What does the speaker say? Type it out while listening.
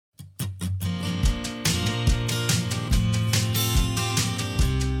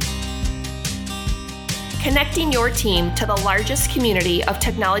connecting your team to the largest community of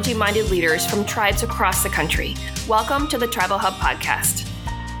technology-minded leaders from tribes across the country. Welcome to the Tribal Hub Podcast.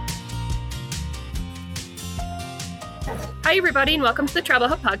 Hi, everybody, and welcome to the Tribal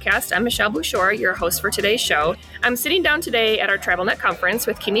Hub Podcast. I'm Michelle Bouchard, your host for today's show. I'm sitting down today at our TribalNet conference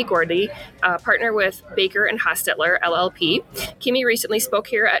with Kimmy Gordy, partner with Baker and Hostetler, LLP. Kimmy recently spoke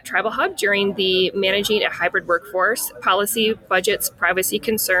here at Tribal Hub during the Managing a Hybrid Workforce Policy, Budgets, Privacy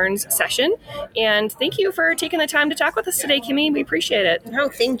Concerns session. And thank you for taking the time to talk with us today, Kimmy. We appreciate it. No,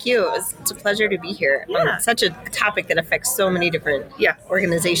 thank you. It's a pleasure to be here. Yeah. Such a topic that affects so many different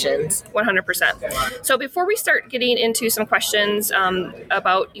organizations. 100%. So before we start getting into some questions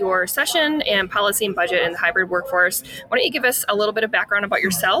about your session and policy and budget and the hybrid workforce, why don't you give us a little bit of background about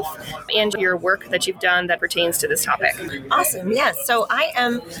yourself and your work that you've done that pertains to this topic? Awesome. Yes. So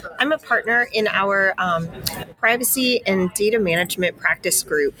I'm a partner in our privacy and data management practice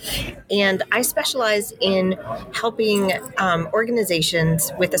group, and I specialize in helping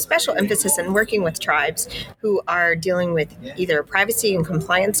organizations with a special emphasis in working with tribes who are dealing with either privacy and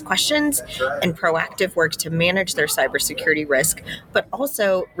compliance questions and proactive work to manage their cybersecurity risk, but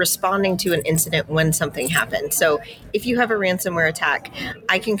also responding to an incident when something happens. So if you have a ransomware attack,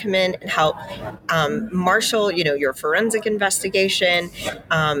 I can come in and help marshal, your forensic investigation,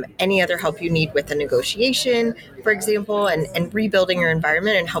 any other help you need with a negotiation, for example, and rebuilding your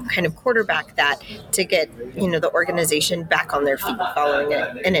environment, and help kind of quarterback that to get, the organization back on their feet following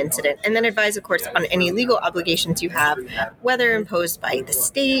an incident. And then advise, of course, on any legal obligations you have, whether imposed by the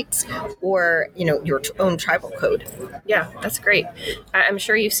state or, your own tribal code. Yeah, that's great. I'm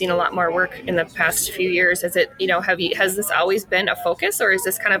sure you've seen a lot more work in the past few years. Has this always been a focus, or is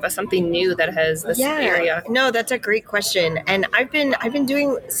this kind of something new that has this area? No, that's a great question. And I've been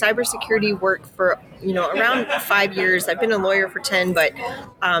doing cybersecurity work for around 5 years. I've been a lawyer for 10, but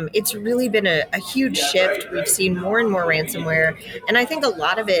it's really been a huge shift. We've seen more and more ransomware, and I think a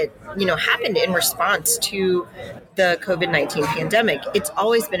lot of it, happened in response to the COVID-19 pandemic. It's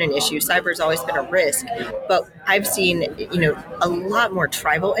always been an issue. Cyber's always been a risk, but I've seen, a lot more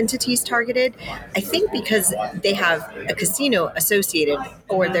tribal entities targeted. I think because they have a casino associated,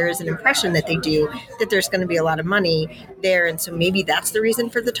 or there is an impression that they do, that there's going to be a lot of money there. And so maybe that's the reason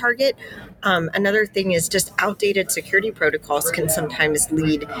for the target. Another thing is just outdated security protocols can sometimes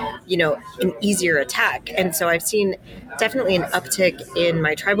lead, an easier attack. And so I've seen definitely an uptick in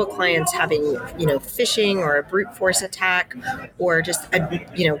my tribal clients having, phishing or a brute force attack, or just a,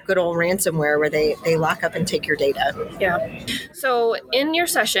 good old ransomware where they lock up and take your data. Yeah. So in your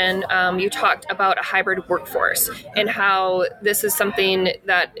session, you talked about a hybrid workforce and how this is something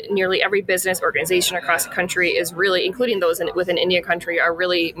that nearly every business organization across the country is really, including those within Indian country, are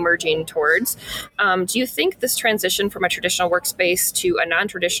really merging towards. Do you think this transition from a traditional workspace to a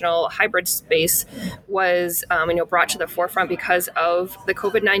non-traditional hybrid space was, brought to the forefront because of the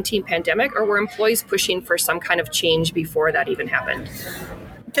COVID-19 pandemic, or were employees pushing for some kind of change before that even happened?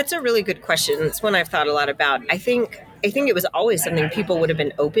 That's a really good question. It's one I've thought a lot about. I think it was always something people would have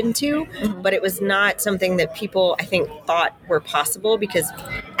been open to, but it was not something that people, I think, thought were possible, because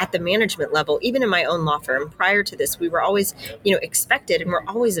at the management level, even in my own law firm, prior to this, we were always, expected, and we're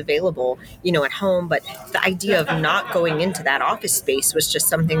always available, at home. But the idea of not going into that office space was just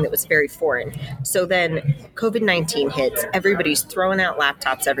something that was very foreign. So then COVID-19 hits, everybody's throwing out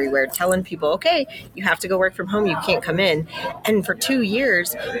laptops everywhere, telling people, okay, you have to go work from home, you can't come in. And for 2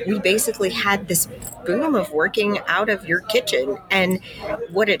 years, we basically had this boom of working out of your kitchen. And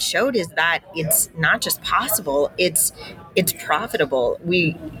what it showed is that it's not just possible, it's profitable.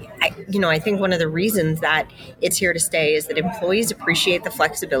 I think one of the reasons that it's here to stay is that employees appreciate the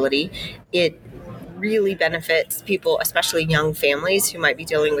flexibility. It really benefits people, especially young families who might be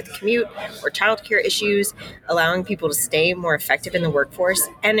dealing with commute or childcare issues, allowing people to stay more effective in the workforce.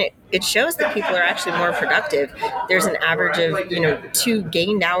 And it shows that people are actually more productive. There's an average of, 2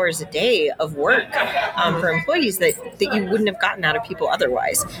 gained hours a day of work for employees that you wouldn't have gotten out of people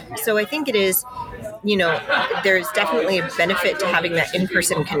otherwise. So I think it is, there's definitely a benefit to having that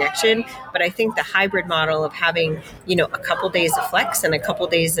in-person connection, but I think the hybrid model of having, a couple days of flex and a couple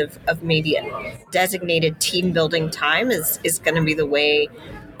days of maybe a designated team building time is going to be the way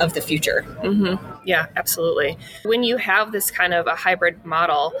of the future. Mm-hmm. Yeah, absolutely. When you have this kind of a hybrid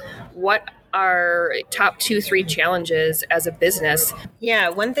model, what are top 2-3 challenges as a business? Yeah,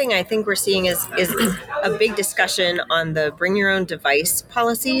 one thing I think we're seeing is a big discussion on the bring your own device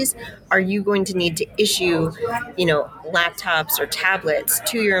policies. Are you going to need to issue, laptops or tablets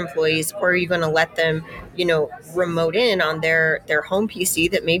to your employees, or are you going to let them, remote in on their home PC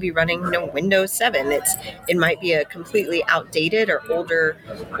that may be running, Windows 7? It might be a completely outdated or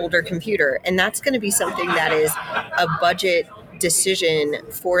older computer, and that's going to be something that is a budget decision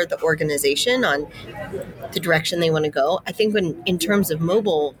for the organization on the direction they want to go. I think in terms of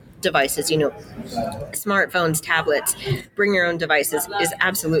mobile devices, smartphones, tablets, bring your own devices is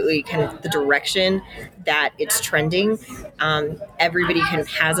absolutely kind of the direction that it's trending. Everybody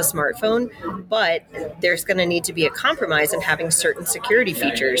has a smartphone, but there's going to need to be a compromise in having certain security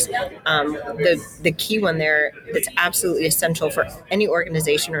features. The key one there that's absolutely essential for any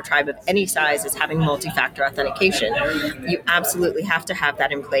organization or tribe of any size is having multi-factor authentication. You absolutely have to have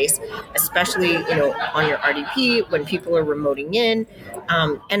that in place, especially on your RDP when people are remoting in,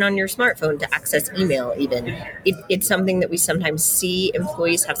 and on your smartphone to access email. Even it's something that we sometimes see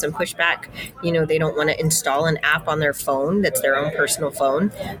employees have some pushback. They don't want to install an app on their phone that's their own personal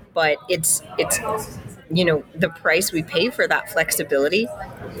phone, but it's the price we pay for that flexibility.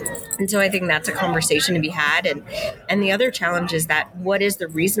 And so I think that's a conversation to be had. And the other challenge is that what is the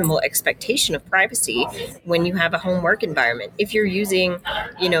reasonable expectation of privacy when you have a home work environment? If you're using,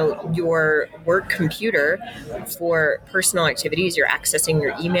 your work computer for personal activities, you're accessing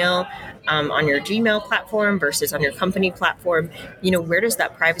your email on your Gmail platform versus on your company platform, where does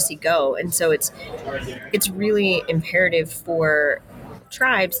that privacy go? And so it's really imperative for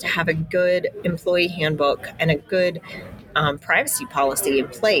tribes to have a good employee handbook and a good privacy policy in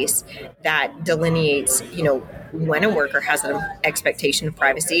place that delineates, when a worker has an expectation of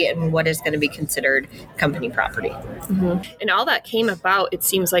privacy and what is going to be considered company property. Mm-hmm. And all that came about, it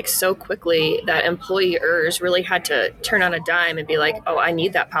seems like so quickly that employers really had to turn on a dime and be like, oh, I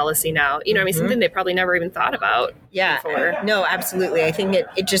need that policy now. Something they probably never even thought about before. No, absolutely. I think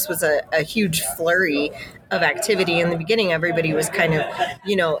it just was a huge flurry of activity. In the beginning, everybody was kind of,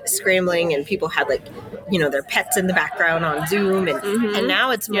 scrambling, and people had their pets in the background on Zoom. And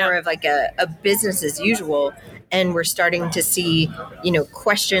now it's more of like a business as usual. And we're starting to see,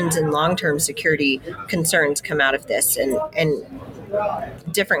 questions and long-term security concerns come out of this, and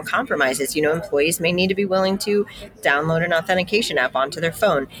different compromises. Employees may need to be willing to download an authentication app onto their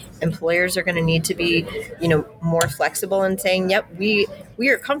phone. Employers are going to need to be, more flexible in saying, yep, we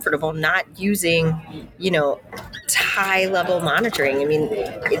are comfortable not using, high-level monitoring. I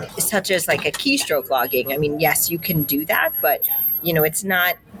mean, such as like a keystroke logging. I mean, yes, you can do that, but it's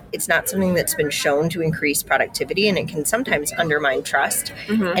not something that's been shown to increase productivity, and it can sometimes undermine trust,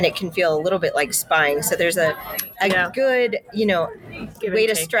 and it can feel a little bit like spying. So there's a good, way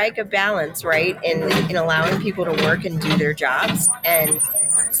to strike a balance, right, in allowing people to work and do their jobs and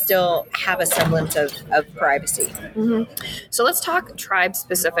still have a semblance of privacy. Mm-hmm. So let's talk tribe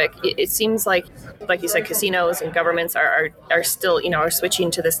specific. It seems like you said, casinos and governments are still, are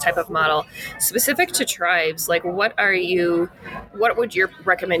switching to this type of model. Specific to tribes, like what would your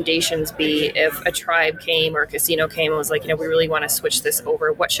recommendations be if a tribe came or a casino came and was like, we really want to switch this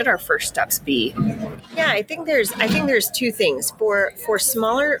over? What should our first steps be? Yeah, I think there's two things for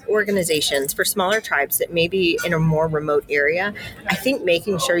smaller organizations, for smaller tribes that may be in a more remote area. I think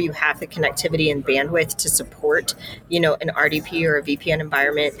making sure you have the connectivity and bandwidth to support, an RDP or a VPN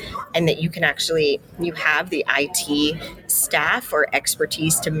environment, and that you have the IT staff or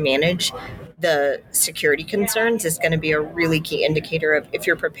expertise to manage the security concerns is going to be a really key indicator of if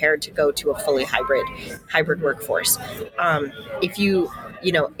you're prepared to go to a fully hybrid workforce.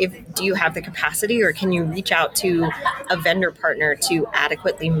 Do you have the capacity, or can you reach out to a vendor partner to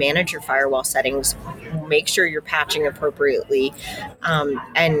adequately manage your firewall settings, make sure you're patching appropriately,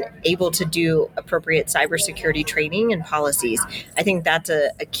 and able to do appropriate cybersecurity training and policies? I think that's a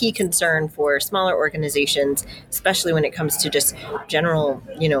key concern for smaller organizations, especially when it comes to just general,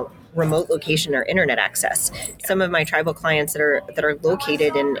 remote location or internet access. Some of my tribal clients that are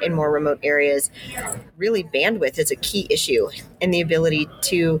located in more remote areas, really bandwidth is a key issue, and the ability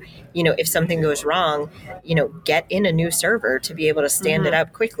to, if something goes wrong, get in a new server to be able to stand it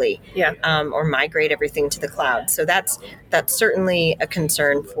up quickly, or migrate everything to the cloud. So that's certainly a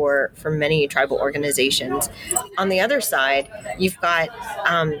concern for many tribal organizations. On the other side, you've got,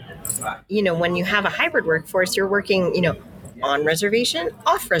 when you have a hybrid workforce, you're working, on reservation,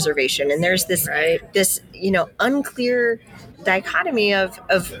 off reservation, and there's this unclear dichotomy of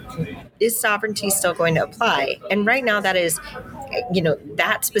is sovereignty still going to apply? And right now that is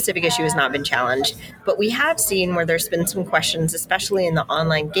that specific issue has not been challenged. But we have seen where there's been some questions, especially in the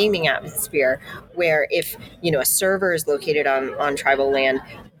online gaming atmosphere, where if, a server is located on tribal land,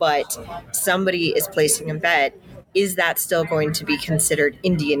 but somebody is placing a bet, is that still going to be considered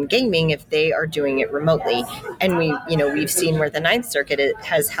Indian gaming if they are doing it remotely? And we've seen where the Ninth Circuit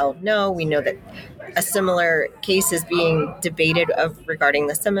has held no. We know that a similar case is being debated regarding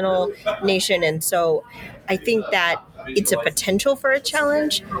the Seminole Nation. And so I think that it's a potential for a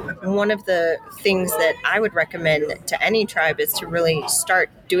challenge. One of the things that I would recommend to any tribe is to really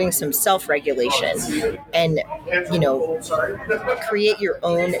start doing some self-regulation and, create your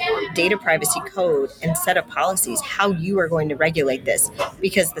own data privacy code and set up policies, how you are going to regulate this,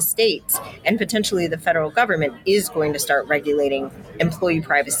 because the states and potentially the federal government is going to start regulating employee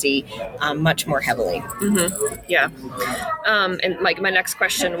privacy much more heavily. Mm-hmm. Yeah. And my next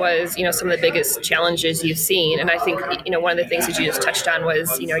question was, some of the biggest challenges you've seen. And I think, one of the things that you just touched on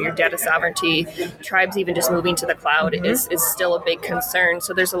was, your data sovereignty. Tribes even just moving to the cloud is still a big concern.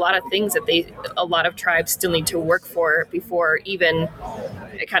 So there's a lot of things that a lot of tribes still need to work for before even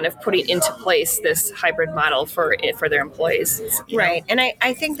kind of putting into place this hybrid model for their employees. Right. And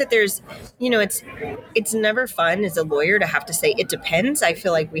I think that there's, it's never fun as a lawyer to have to say it depends. I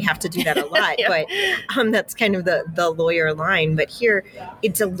feel like we have to do that a lot, yeah. But that's kind of the lawyer line. But here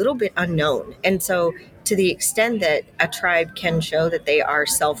it's a little bit unknown. And so to the extent that a tribe can show that they are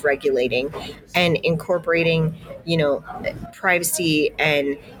self-regulating and incorporating, privacy,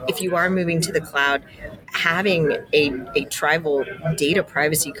 and if you are moving to the cloud, having a tribal data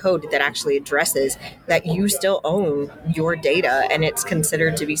privacy code that actually addresses that you still own your data and it's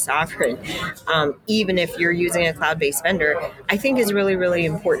considered to be sovereign, even if you're using a cloud-based vendor, I think is really, really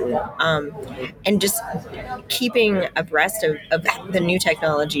important. And just keeping abreast of the new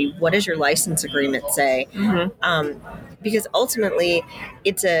technology. What does your license agreement say? Mm-hmm. Because ultimately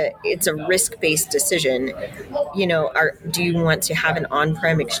it's a risk-based decision. Do you want to have an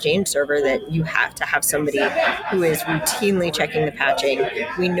on-prem exchange server that you have to have somebody who is routinely checking the patching?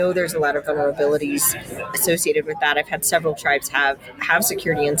 We know there's a lot of vulnerabilities associated with that. I've had several tribes have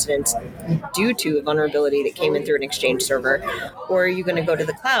security incidents due to a vulnerability that came in through an exchange server. Or are you going to go to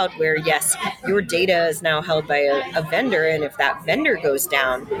the cloud where, yes, your data is now held by a vendor, and if that vendor goes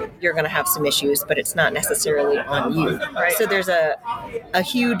down, you're going to have some issues, but it's not necessarily on you. Right. So there's a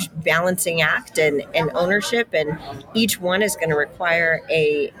huge balancing act and ownership, and each one is going to require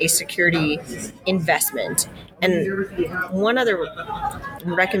a security investment. And one other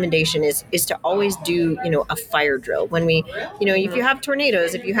recommendation is to always do, a fire drill. When we, if you have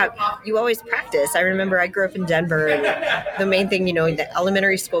tornadoes, you always practice. I remember I grew up in Denver, and the main thing, the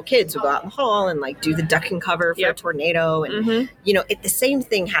elementary school kids would go out in the hall and do the duck and cover for a tornado. And, the same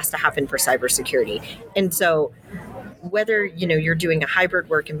thing has to happen for cybersecurity. And so whether, you're doing a hybrid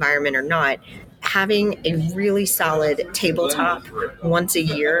work environment or not, having a really solid tabletop once a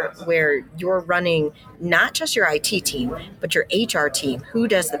year where you're running not just your IT team, but your HR team, who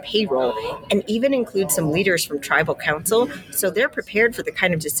does the payroll, and even include some leaders from tribal council so they're prepared for the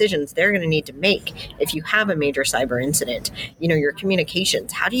kind of decisions they're going to need to make if you have a major cyber incident. Your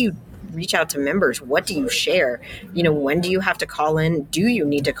communications, how do you reach out to members? What do you share? When do you have to call in? Do you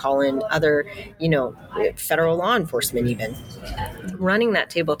need to call in other, federal law enforcement even? Running that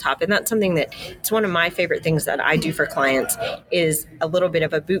tabletop. And that's something that it's one of my favorite things that I do for clients is a little bit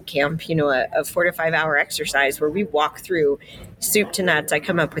of a boot camp, a 4 to 5 hour exercise where we walk through soup to nuts. I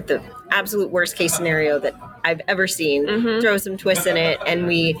come up with the absolute worst case scenario that I've ever seen, throw some twists in it, and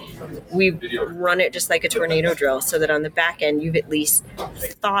we run it just like a tornado drill so that on the back end you've at least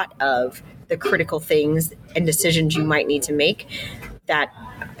thought of the critical things and decisions you might need to make that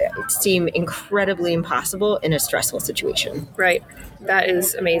seem incredibly impossible in a stressful situation. Right. That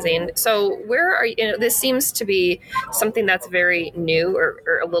is amazing. So where are you, this seems to be something that's very new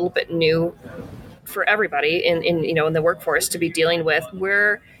or a little bit new for everybody in the workforce to be dealing with.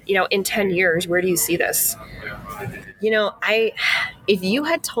 Where, in 10 years, where do you see this? If you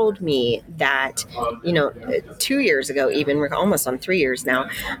had told me that, 2 years ago, even we're almost on 3 years now,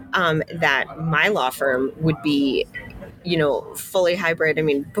 that my law firm would be, fully hybrid. I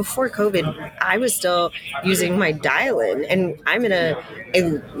mean, before COVID, I was still using my dial-in, and I'm in a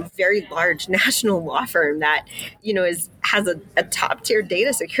very large national law firm that, has a top tier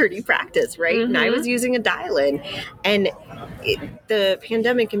data security practice, right? And I was using a dial-in, and the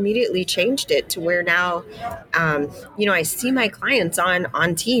pandemic immediately changed it to where now, I see my clients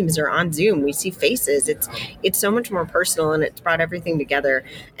on Teams or on Zoom. We see faces. It's so much more personal, and it's brought everything together.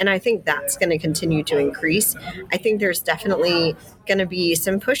 And I think that's going to continue to increase. I think there's definitely going to be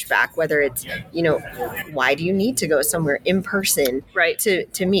some pushback, whether it's, why do you need to go somewhere in person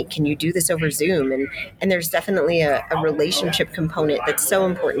to meet? Can you do this over Zoom? And there's definitely a relationship component that's so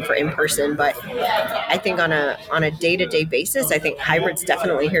important for in person. But I think on a day-to-day basis, I think hybrid's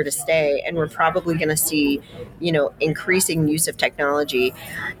definitely here to stay, and we're probably going to see, increasing use of technology.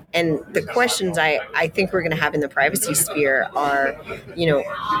 And the questions I think we're going to have in the privacy sphere are,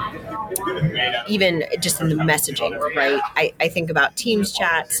 even just in the messaging, right? I think about Teams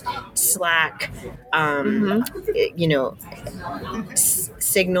chats, Slack,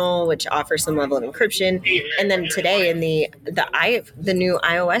 Signal, which offers some level of encryption. And then today in the new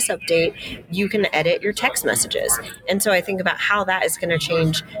iOS update, you can edit your text messages. And so I think about how that is going to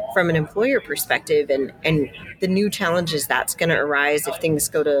change from an employer perspective, and the new challenges that's going to arise if things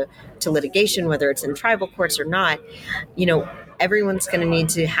go to litigation, whether it's in tribal courts or not. Everyone's going to need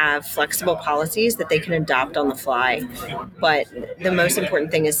to have flexible policies that they can adopt on the fly. But the most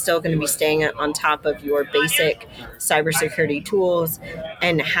important thing is still going to be staying on top of your basic cybersecurity tools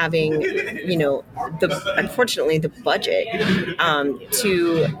and having, unfortunately, the budget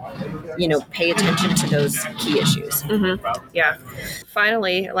to, pay attention to those key issues. Yeah.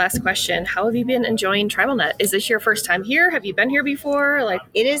 Finally, last question. How have you been enjoying TribalNet? Is this your first time here? Have you been here before?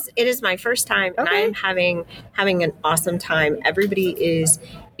 It is my first time, and I am having an awesome time. Everybody is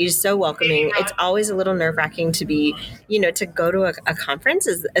so welcoming. It's always a little nerve-wracking to be, to go to a conference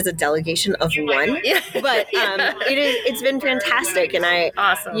as a delegation of one. But it's been fantastic, and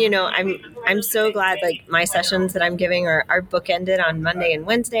I'm so glad, my sessions that I'm giving are bookended on Monday and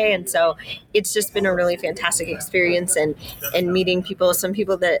Wednesday, and so it's just been a really fantastic experience, and meeting some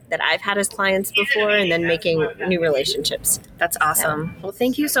people that I've had as clients before, and then making new relationships. That's awesome. Well,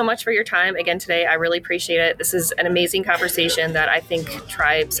 thank you so much for your time again today. I really appreciate it. This is an amazing conversation that I think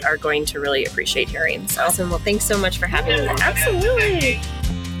tribes are going to really appreciate hearing. So awesome. Well, thanks so much for having me. Absolutely.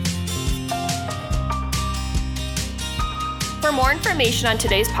 For more information on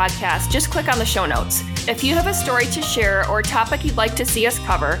today's podcast, just click on the show notes. If you have a story to share or a topic you'd like to see us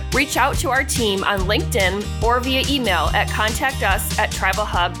cover, reach out to our team on LinkedIn or via email at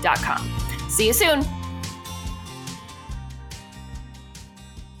contactus@tribalhub.com. See you soon.